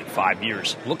doing in 5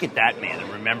 years, look at that man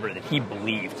and remember that he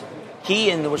believed. He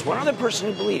and there was one other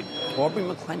person who believed, Aubrey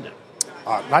McClendon.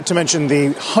 Not to mention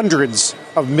the hundreds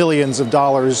of millions of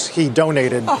dollars he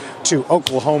donated to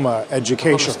Oklahoma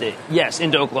education. Yes,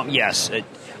 into Oklahoma. Yes. It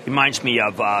reminds me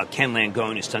of Ken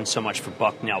Langone, who's done so much for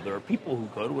Bucknell. There are people who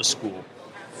go to a school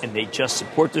and they just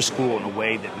support their school in a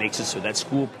way that makes it so that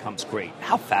school becomes great.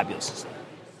 How fabulous is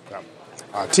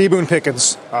that? T. Boone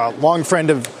Pickens, long friend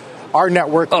of our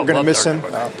network. We're going to miss him,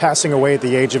 passing away at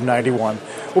the age of 91.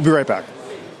 We'll be right back.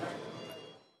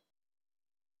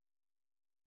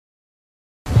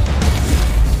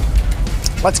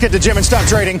 Let's get to Jim and stock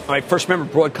trading. All right, first,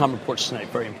 remember Broadcom reports tonight.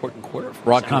 Very important quarter.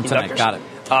 Broadcom tonight, got it.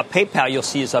 PayPal, you'll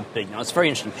see, is up big. Now, it's very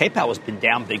interesting. PayPal has been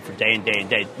down big for day and day and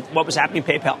day. What was happening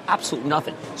in PayPal? Absolutely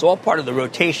nothing. It's all part of the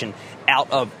rotation out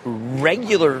of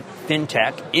regular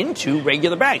fintech into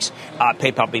regular banks.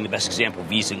 PayPal being the best example,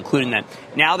 Visa including that.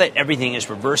 Now that everything is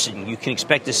reversing, you can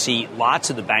expect to see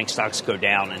lots of the bank stocks go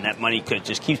down, and that money could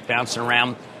just keep bouncing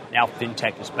around. Now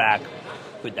fintech is back.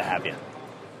 Good to have you.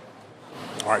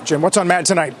 All right, Jim, what's on Mad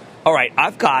tonight? All right,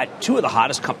 I've got two of the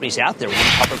hottest companies out there, one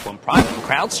public, one private.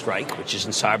 CrowdStrike, which is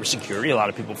in cybersecurity. A lot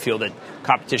of people feel that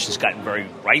competition's gotten very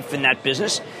rife in that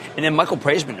business. And then Michael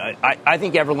Praisman. I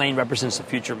think Everlane represents the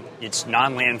future. It's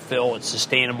non-landfill, it's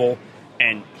sustainable,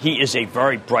 and he is a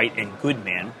very bright and good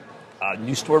man.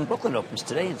 New store in Brooklyn opens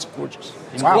today. It's gorgeous.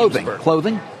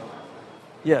 Clothing?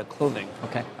 Yeah, clothing.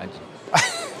 Okay.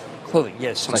 Clothing,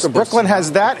 yes. So Brooklyn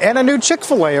has that and a new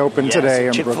Chick-fil-A open today.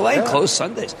 Chick-fil-A closed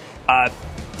Sundays.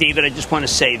 David, I just want to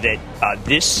say that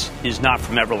this is not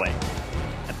from Everlane.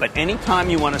 But anytime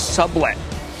you want to sublet,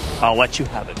 I'll let you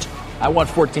have it. I want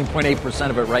 14.8%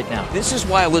 of it right now. This is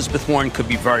why Elizabeth Warren could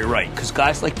be very right, because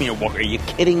guys like me are walking. Are you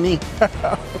kidding me?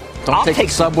 Don't take the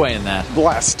subway in that.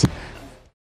 Blessed.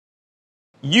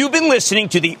 You've been listening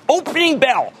to the opening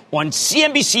bell on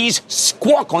CNBC's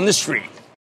Squawk on the Street.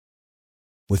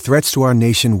 With threats to our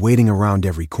nation waiting around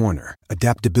every corner,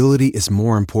 adaptability is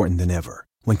more important than ever.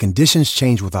 When conditions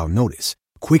change without notice,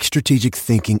 quick strategic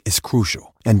thinking is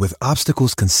crucial. And with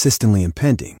obstacles consistently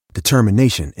impending,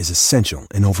 determination is essential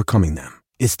in overcoming them.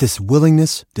 It's this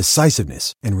willingness,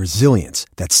 decisiveness, and resilience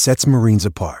that sets Marines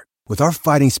apart. With our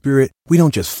fighting spirit, we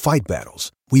don't just fight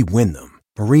battles, we win them.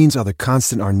 Marines are the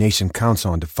constant our nation counts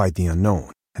on to fight the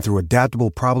unknown. And through adaptable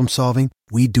problem solving,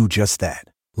 we do just that.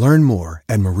 Learn more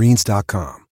at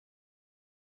marines.com.